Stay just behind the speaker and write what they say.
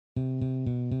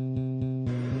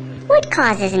What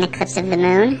causes an eclipse of the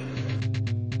moon?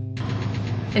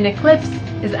 An eclipse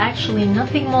is actually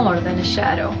nothing more than a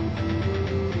shadow.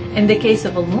 In the case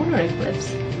of a lunar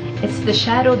eclipse, it's the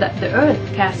shadow that the Earth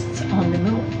casts on the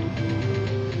moon.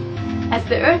 As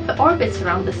the Earth orbits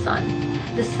around the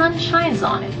sun shines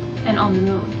on it and on the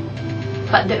moon.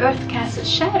 But the Earth casts its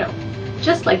shadow,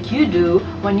 just like you do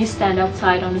when you stand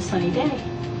outside on a sunny day.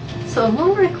 So a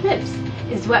lunar eclipse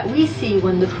is what we see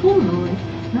when the full moon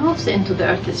moves into the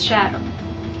Earth's shadow.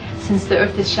 Since the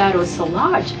Earth's shadow is so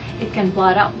large, it can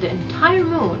blot out the entire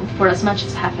moon for as much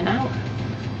as half an hour.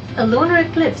 A lunar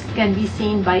eclipse can be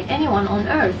seen by anyone on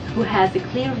Earth who has a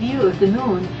clear view of the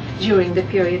moon during the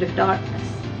period of darkness.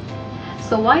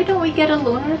 So why don't we get a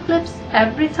lunar eclipse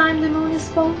every time the moon is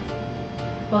full?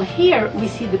 Well, here we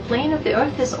see the plane of the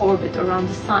Earth's orbit around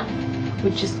the sun,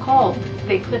 which is called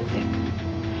the ecliptic.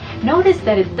 Notice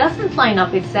that it doesn't line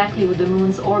up exactly with the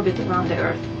moon's orbit around the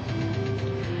Earth.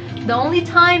 The only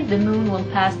time the moon will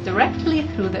pass directly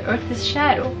through the Earth's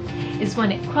shadow is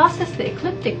when it crosses the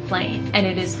ecliptic plane and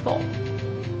it is full.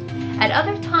 At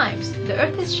other times, the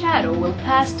Earth's shadow will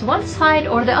pass to one side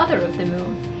or the other of the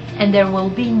moon, and there will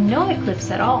be no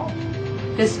eclipse at all.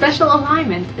 This special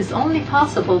alignment is only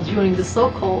possible during the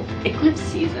so-called eclipse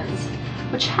seasons,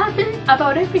 which happen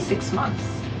about every 6 months.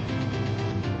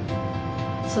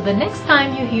 So the next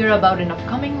time you hear about an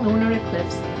upcoming lunar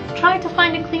eclipse, try to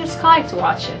find a clear sky to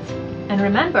watch it. And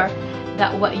remember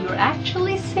that what you're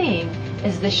actually seeing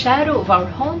is the shadow of our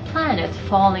home planet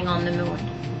falling on the moon.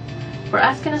 For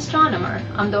Ask an Astronomer,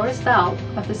 I'm Doris Daou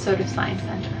of the SIRTF Science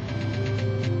Center.